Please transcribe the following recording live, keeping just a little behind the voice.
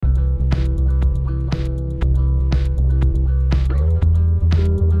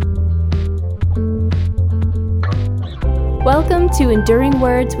Welcome to Enduring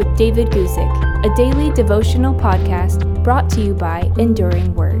Words with David Guzik, a daily devotional podcast brought to you by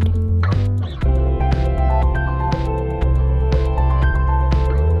Enduring Word.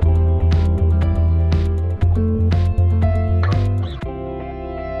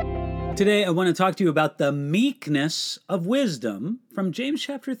 Today, I want to talk to you about the meekness of wisdom from James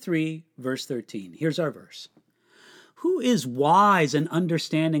chapter 3, verse 13. Here's our verse. Who is wise and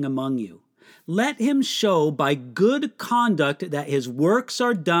understanding among you? Let him show by good conduct that his works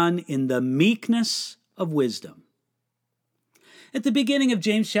are done in the meekness of wisdom. At the beginning of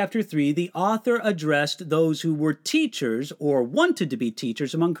James chapter 3, the author addressed those who were teachers or wanted to be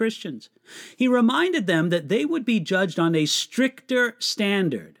teachers among Christians. He reminded them that they would be judged on a stricter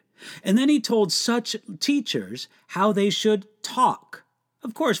standard. And then he told such teachers how they should talk.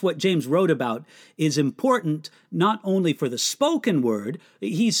 Of course, what James wrote about is important not only for the spoken word.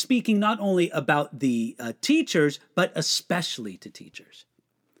 He's speaking not only about the teachers, but especially to teachers.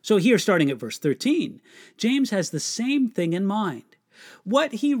 So here, starting at verse 13, James has the same thing in mind.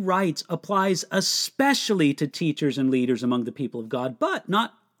 What he writes applies especially to teachers and leaders among the people of God, but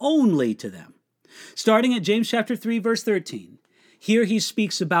not only to them. Starting at James chapter 3, verse 13, here he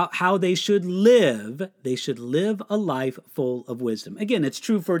speaks about how they should live. They should live a life full of wisdom. Again, it's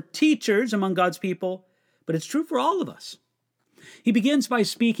true for teachers among God's people, but it's true for all of us. He begins by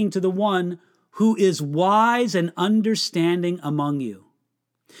speaking to the one who is wise and understanding among you.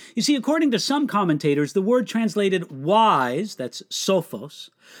 You see, according to some commentators, the word translated wise, that's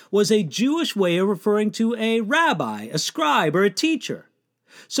sophos, was a Jewish way of referring to a rabbi, a scribe, or a teacher.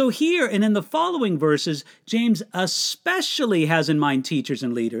 So here and in the following verses, James especially has in mind teachers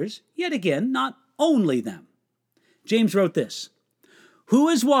and leaders, yet again, not only them. James wrote this, "Who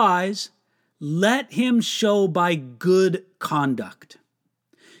is wise, let him show by good conduct."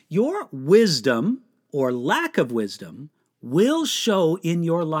 Your wisdom or lack of wisdom will show in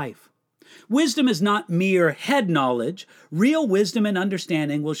your life. Wisdom is not mere head knowledge. Real wisdom and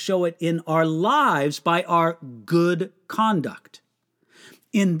understanding will show it in our lives by our good conduct.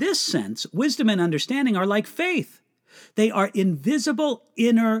 In this sense, wisdom and understanding are like faith. They are invisible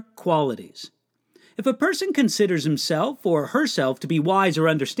inner qualities. If a person considers himself or herself to be wise or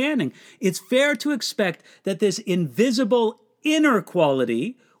understanding, it's fair to expect that this invisible inner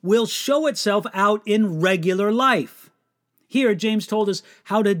quality will show itself out in regular life. Here, James told us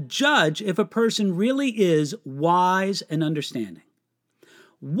how to judge if a person really is wise and understanding.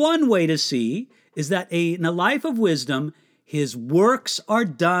 One way to see is that in a life of wisdom, his works are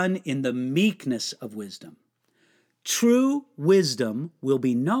done in the meekness of wisdom. True wisdom will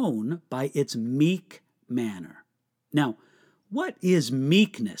be known by its meek manner. Now, what is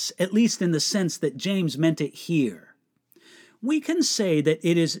meekness, at least in the sense that James meant it here? We can say that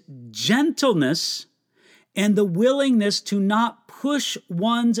it is gentleness and the willingness to not push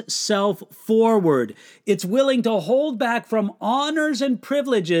one's self forward. It's willing to hold back from honors and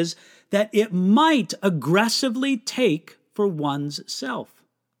privileges that it might aggressively take for one's self.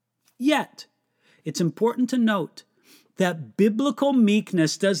 Yet, it's important to note that biblical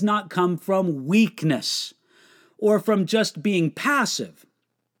meekness does not come from weakness or from just being passive.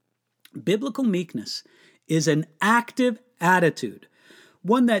 Biblical meekness is an active attitude,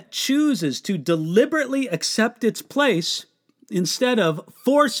 one that chooses to deliberately accept its place instead of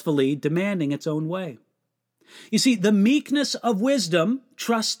forcefully demanding its own way. You see, the meekness of wisdom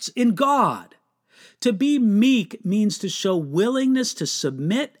trusts in God. To be meek means to show willingness to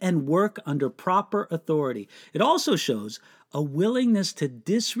submit and work under proper authority. It also shows a willingness to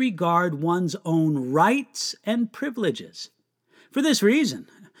disregard one's own rights and privileges. For this reason,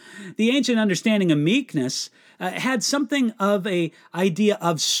 the ancient understanding of meekness had something of an idea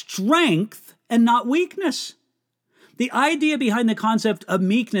of strength and not weakness. The idea behind the concept of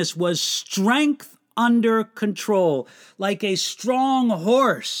meekness was strength under control, like a strong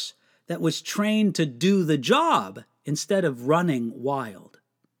horse that was trained to do the job instead of running wild.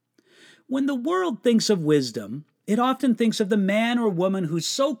 When the world thinks of wisdom, it often thinks of the man or woman who's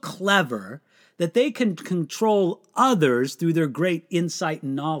so clever that they can control others through their great insight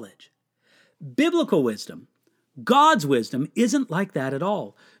and knowledge. Biblical wisdom, God's wisdom, isn't like that at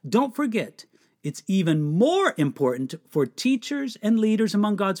all. Don't forget, it's even more important for teachers and leaders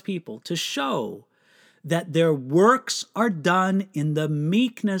among God's people to show that their works are done in the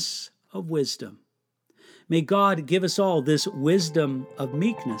meekness of wisdom. May God give us all this wisdom of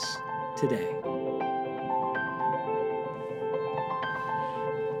meekness today.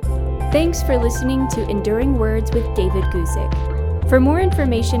 Thanks for listening to Enduring Words with David Guzik. For more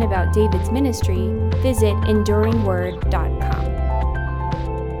information about David's ministry, visit enduringword.com.